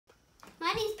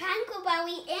My name's Patton,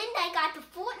 and I got the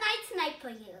Fortnite sniper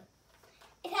here.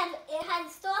 It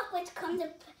has stock which comes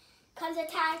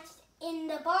attached in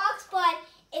the box, but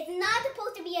it's not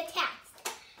supposed to be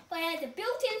attached. But it has a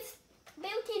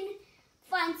built-in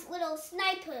front little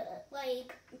sniper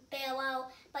like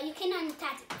barrel, but you cannot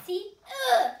attach it. See?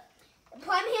 The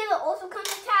prime handle also comes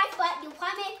attached, but you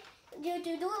prime it. You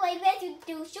do it like this.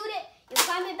 You shoot it. You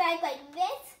prime it back like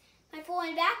this. I forward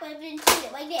and back, but then shoot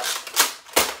it like this.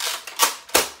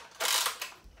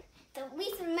 The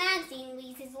recent magazine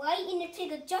releases light in the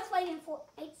trigger just like in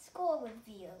Fortnite score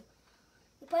review.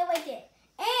 You put it like this.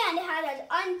 And it has an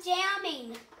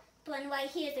unjamming button right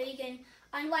here, so you can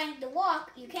unwind the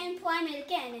lock. You can prime it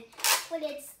again, but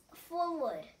it's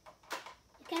forward.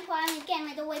 You can prime it again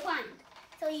like the way primed.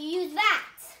 So you use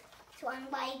that to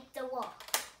unwind the lock.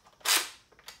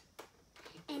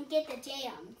 And get the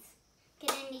jams.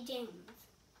 Get any jams.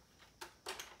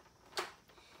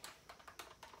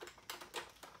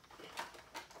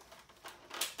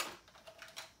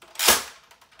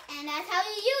 And that's how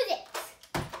you use it.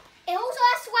 It also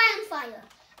has swan fire.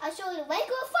 I'll show you the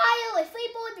regular fire with 3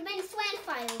 bullets and then the swan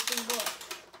fire with 3 bullets.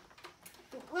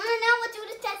 Now we'll do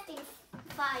the testing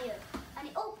fire. I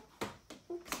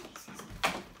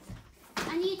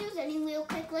need to do something real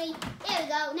quickly. There we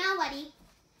go. Now buddy.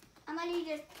 I'm going to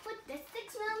just put the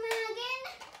 6mm again.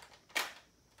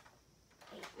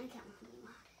 Wait, I count.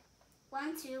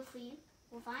 1, 2, 3,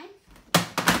 4, 5.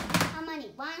 How many?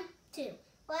 1, 2.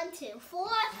 1, 2, 4.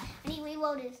 I need to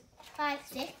reload this. 5,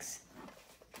 6.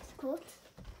 That's cool.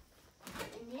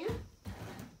 In here.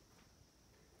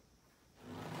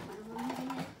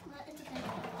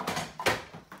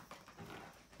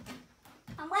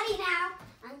 I'm ready now.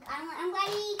 I'm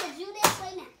ready to do this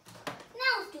right now.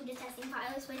 Now let's do the testing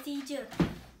fire with procedure.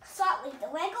 Start with the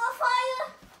regular fire.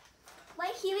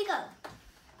 Right, here we go.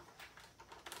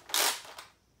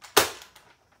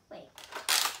 Wait.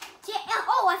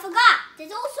 Oh, I forgot.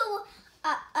 There's also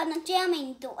a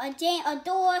jamming door, a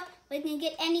door where you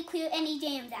can clear any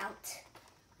jams out.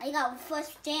 I got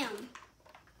first jam.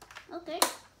 Okay.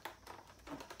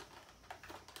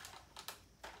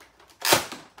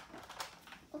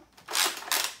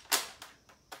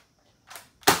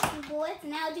 Bullets.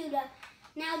 Now do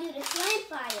the slam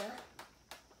fire.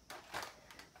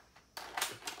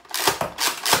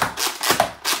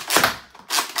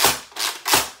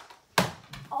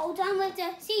 All done with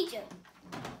the procedure.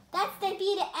 That's the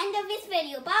end of this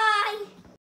video. Bye.